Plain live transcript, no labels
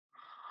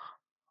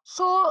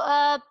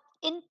So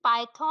in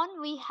Python,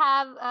 we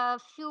have a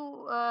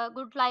few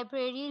good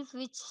libraries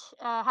which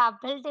have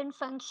built-in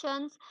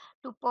functions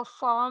to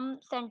perform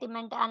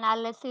sentiment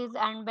analysis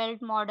and build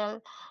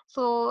model.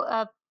 So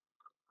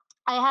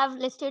I have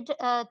listed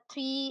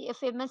three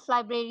famous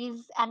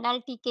libraries: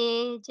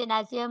 NLTK,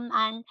 Genasium,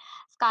 and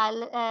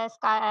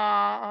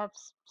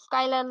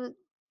Skylar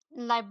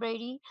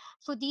library.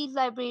 So these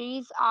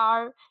libraries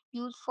are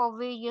used for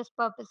various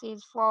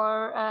purposes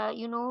for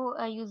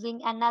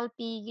using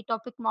NLP,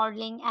 topic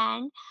modeling,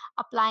 and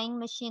applying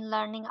machine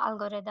learning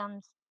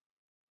algorithms.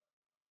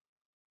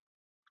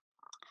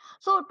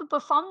 So to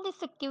perform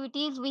these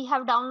activities, we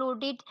have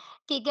downloaded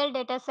Kaggle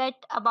dataset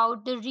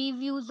about the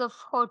reviews of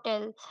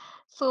hotel.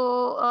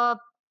 So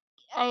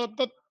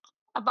that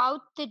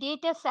about the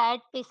data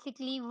set,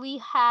 basically we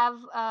have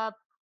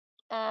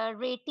a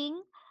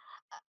rating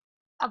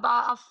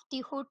about of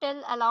the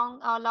hotel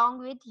along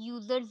with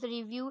users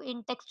review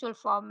in textual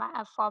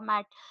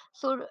format.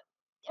 So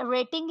a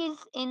rating is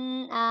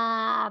in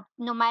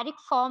numeric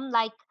form,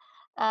 like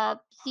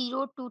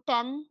 0 to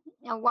 10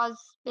 was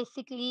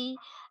basically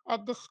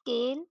the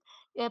scale.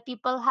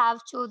 People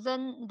have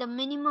chosen the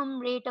minimum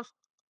rate of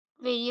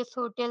various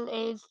hotel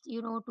is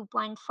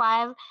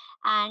 2.5,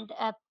 and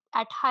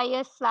at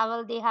highest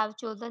level they have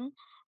chosen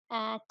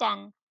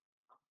 10.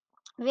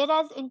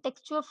 Whereas in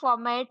textual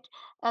format,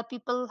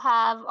 people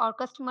have or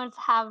customers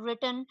have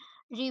written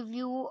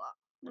review,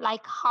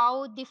 like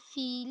how they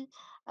feel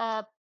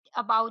uh,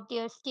 about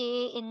their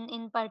stay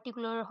in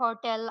particular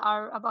hotel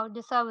or about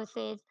the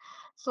services.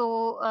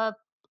 So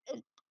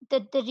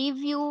the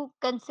review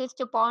consists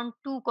upon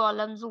two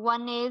columns.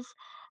 One is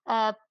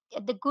uh,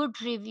 the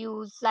good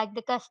reviews, like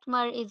the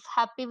customer is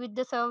happy with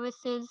the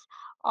services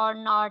or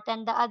not,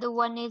 and the other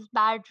one is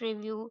bad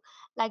review,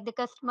 like the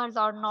customers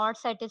are not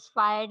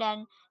satisfied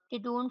and they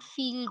don't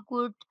feel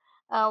good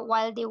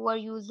while they were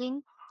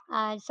using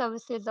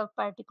services of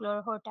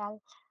particular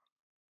hotel.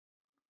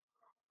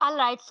 All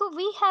right, so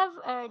we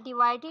have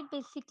divided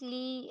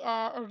basically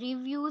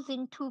reviews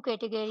in two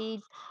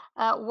categories.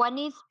 One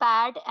is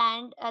bad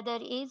and other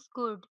is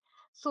good.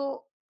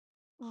 So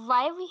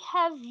why we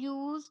have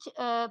used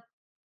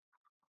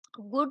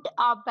good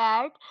or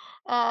bad?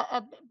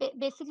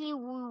 Basically,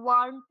 we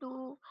want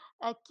to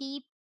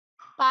keep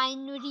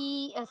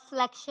binary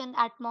selection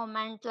at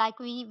moment, like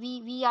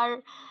we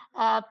are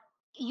uh,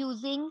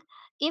 using.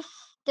 If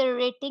the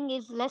rating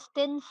is less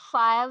than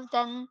 5,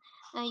 then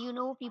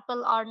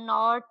people are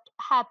not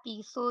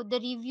happy, so the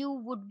review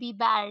would be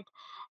bad.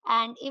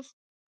 And if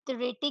the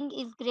rating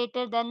is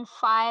greater than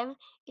 5,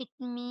 it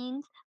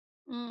means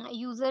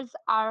users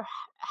are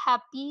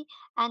happy,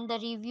 and the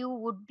review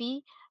would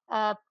be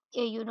a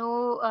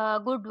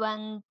good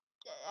one,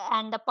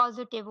 and the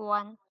positive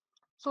one.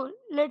 So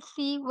let's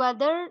see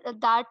whether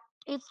that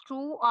is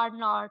true or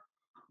not.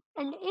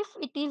 And if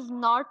it is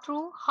not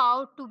true,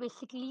 how to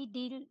basically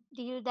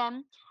deal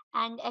them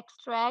and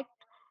extract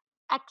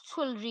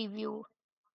actual review.